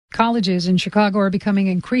Colleges in Chicago are becoming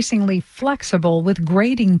increasingly flexible with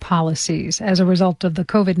grading policies as a result of the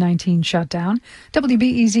COVID-19 shutdown.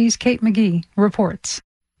 WBEZ's Kate McGee reports.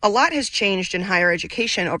 A lot has changed in higher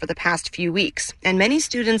education over the past few weeks, and many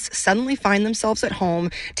students suddenly find themselves at home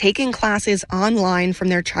taking classes online from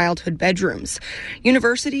their childhood bedrooms.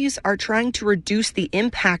 Universities are trying to reduce the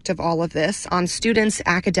impact of all of this on students'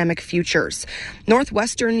 academic futures.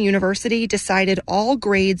 Northwestern University decided all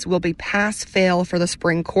grades will be pass-fail for the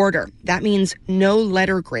spring quarter. That means no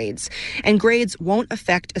letter grades, and grades won't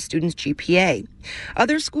affect a student's GPA.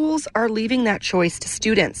 Other schools are leaving that choice to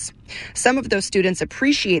students. Some of those students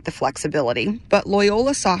appreciate the flexibility, but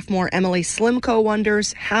Loyola sophomore Emily Slimko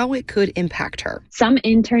wonders how it could impact her. Some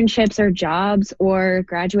internships or jobs or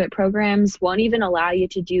graduate programs won't even allow you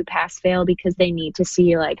to do pass-fail because they need to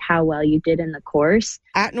see how well you did in the course.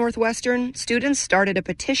 At Northwestern, students started a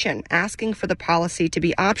petition asking for the policy to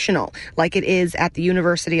be optional, like it is at the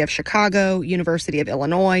University of Chicago, University of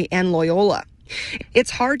Illinois, and Loyola.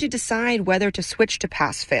 It's hard to decide whether to switch to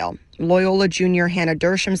pass-fail. Loyola junior Hannah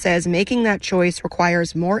Dersham says making that choice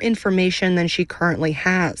requires more information than she currently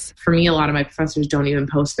has. For me, a lot of my professors don't even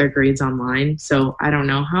post their grades online, so I don't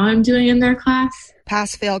know how I'm doing in their class.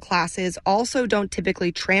 Pass-fail classes also don't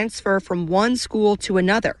typically transfer from one school to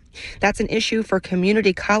another. That's an issue for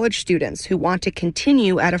community college students who want to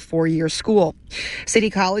continue at a four-year school. City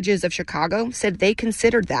Colleges of Chicago said they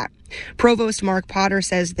considered that. Provost Mark Potter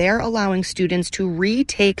says they're allowing students to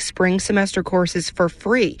retake spring semester courses for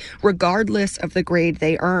free, regardless of the grade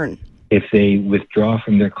they earn. If they withdraw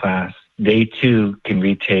from their class, they too can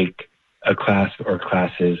retake a class or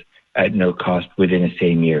classes at no cost within the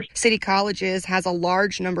same year. City Colleges has a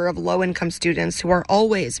large number of low-income students who are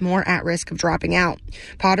always more at risk of dropping out.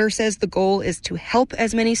 Potter says the goal is to help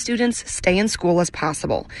as many students stay in school as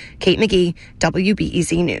possible. Kate McGee,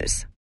 WBEZ News.